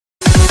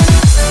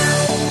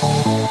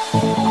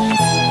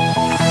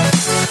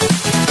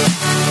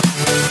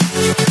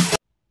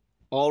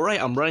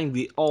Alright, I'm running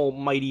the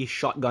almighty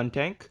shotgun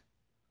tank.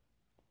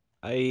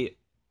 I,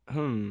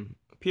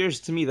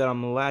 appears to me that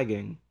I'm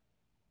lagging.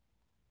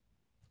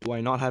 Do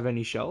I not have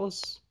any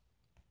shells?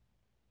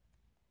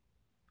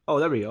 Oh,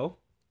 there we go.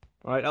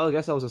 Alright, I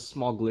guess that was a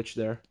small glitch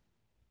there.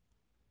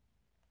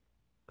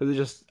 Because it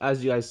just,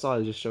 as you guys saw,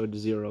 it just showed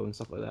 0 and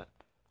stuff like that.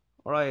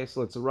 Alright, so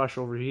let's rush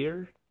over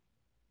here.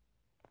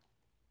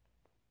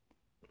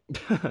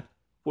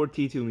 For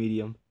T2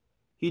 medium.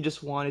 He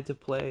just wanted to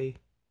play.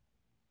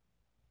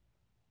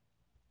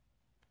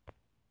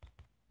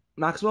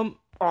 Maximum?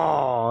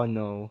 Oh,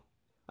 no.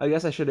 I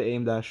guess I should have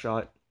aimed that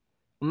shot.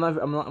 I'm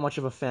not much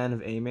of a fan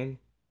of aiming,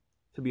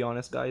 to be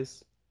honest,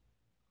 guys.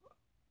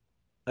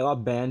 I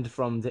got banned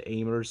from the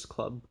aimers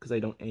club because I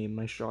don't aim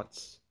my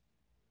shots.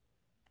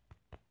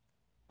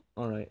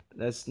 Alright,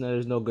 there's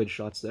no good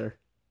shots there.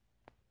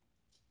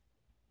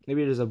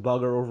 Maybe there's a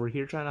bugger over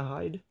here trying to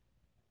hide.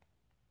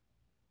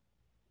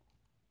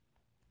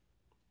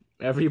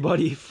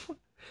 Everybody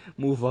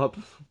move up.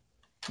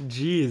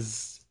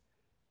 Jeez.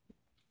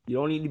 You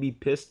don't need to be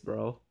pissed,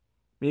 bro.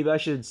 Maybe I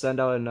should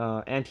send out an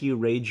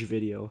anti-rage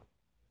video.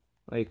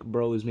 Like,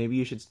 bros, maybe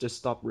you should just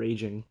stop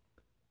raging.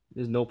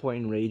 There's no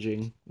point in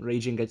raging.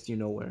 Raging gets you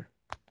nowhere.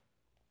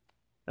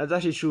 That's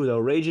actually true though.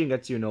 Raging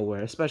gets you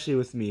nowhere, especially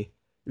with me.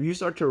 If you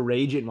start to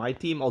rage at my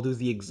team, I'll do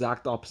the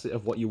exact opposite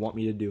of what you want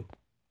me to do.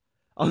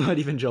 I'm not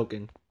even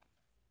joking.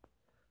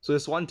 So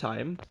this one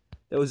time,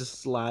 there was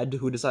this lad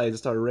who decided to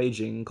start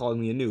raging and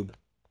calling me a noob.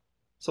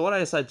 So what I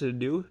decided to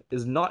do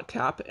is not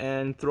cap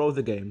and throw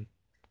the game.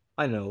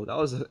 I know,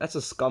 that's a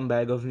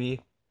scumbag of me,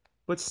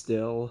 but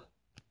still.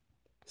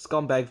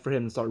 Scumbag for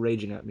him to start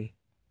raging at me.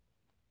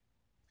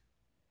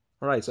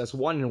 Alright, so that's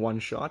 1 in 1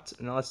 shot,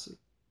 and now let's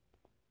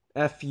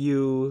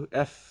FCU.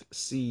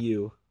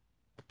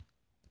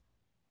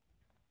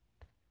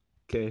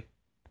 Okay.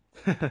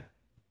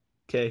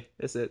 Okay,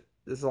 that's it.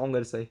 This is all I'm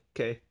gonna say.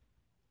 Okay.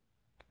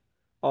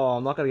 Oh,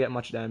 I'm not gonna get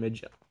much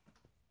damage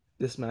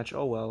this match.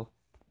 Oh well.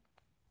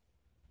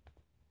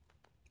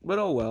 But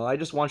oh well, I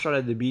just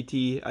one-shotted the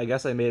BT. I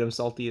guess I made him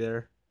salty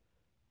there.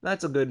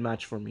 That's a good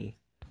match for me.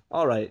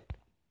 Alright,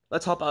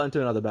 let's hop out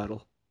into another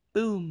battle.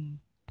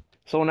 Boom.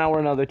 So now we're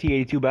in another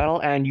T82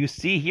 battle, and you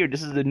see here,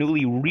 this is the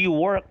newly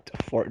reworked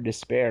Fort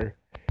Despair.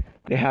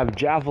 They have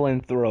javelin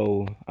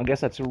throw. I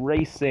guess that's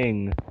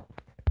racing.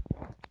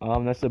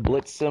 That's the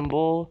blitz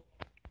symbol.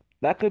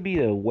 That could be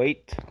the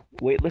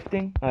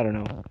weightlifting. I don't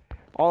know.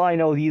 All I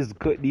know, these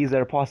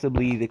are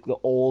possibly the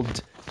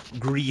old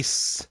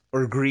Greece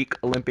or Greek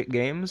Olympic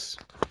Games,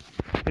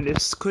 and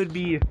this could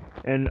be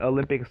an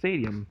Olympic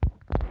stadium.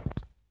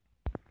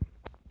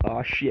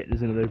 Oh shit!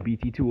 There's another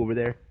BT2 over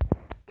there.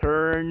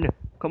 Turn.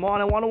 Come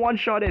on! I want to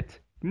one-shot it.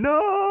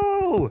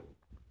 No.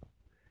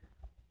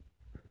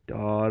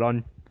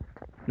 Dun.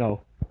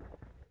 No.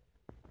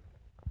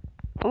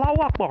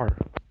 Allahu Akbar.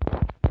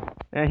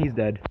 And he's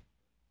dead.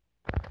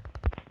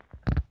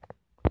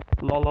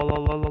 Lol lol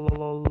lol lol lol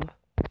lol.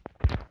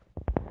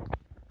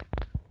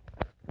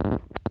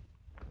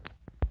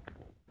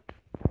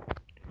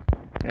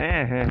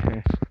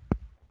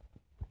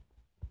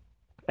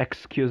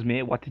 Excuse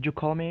me, what did you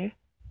call me?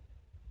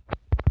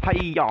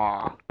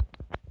 Hiya!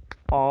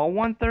 Oh,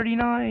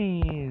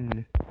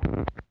 139!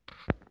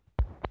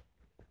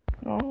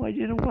 Oh, I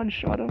didn't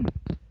one-shot him.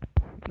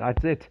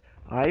 That's it.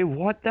 I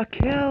want the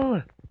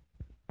kill!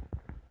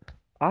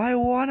 I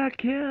want a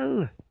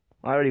kill!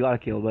 I already got a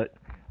kill, but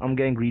I'm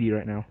getting greedy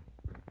right now.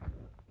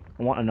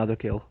 I want another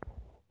kill.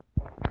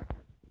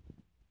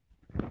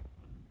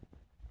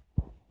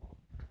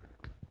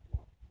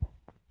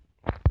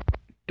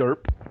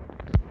 Derp.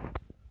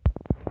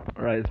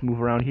 Alright, let's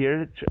move around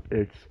here.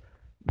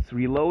 Let's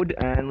reload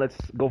and let's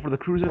go for the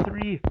Cruiser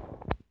 3.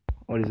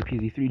 What is a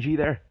PZ3G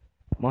there?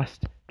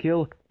 Must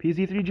kill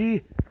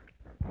PZ3G.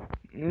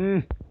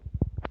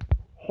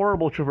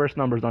 Horrible traverse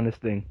numbers on this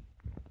thing.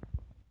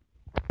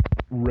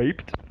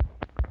 Raped.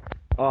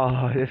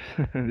 Oh, this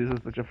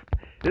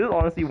is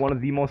honestly one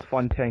of the most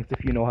fun tanks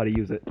if you know how to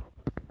use it.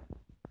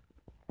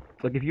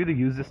 Like if you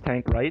use this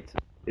tank right,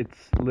 it's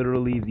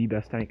literally the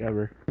best tank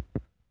ever.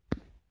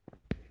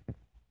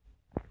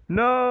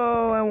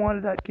 No, I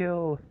wanted that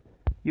kill.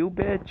 You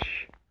bitch.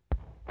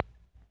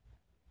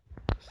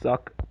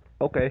 Suck.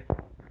 Okay.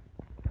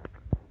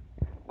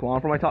 Come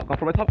on for my top gun,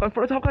 for my top gun,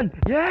 for a top gun.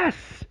 Yes!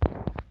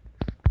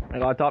 I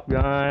got a top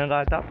gun, I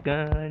got a top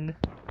gun.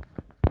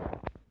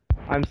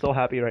 I'm so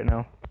happy right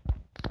now.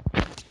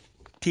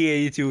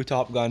 T82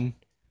 Top Gun.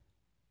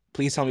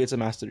 Please tell me it's a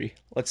mastery.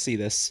 Let's see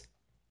this.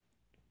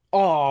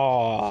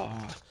 Oh,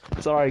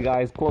 sorry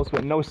guys, close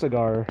but no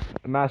cigar.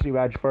 Mastery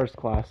badge first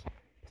class.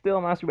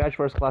 Still, mastery badge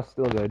first class,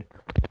 still good.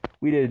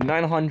 We did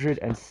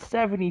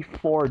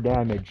 974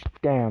 damage.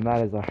 Damn,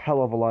 that is a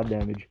hell of a lot of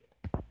damage.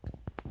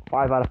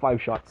 5 out of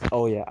 5 shots.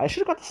 Oh yeah, I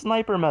should have got the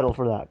sniper medal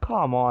for that.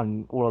 Come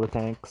on, World of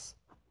Tanks.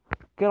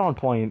 Get on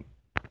point.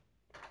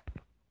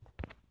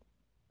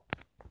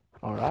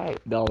 Alright,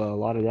 dealt a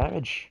lot of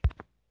damage.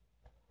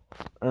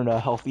 Earned a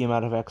healthy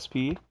amount of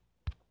XP.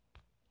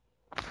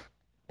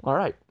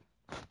 Alright.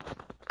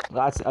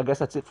 I guess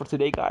that's it for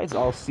today, guys.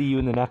 I'll see you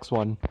in the next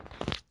one.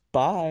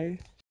 Bye.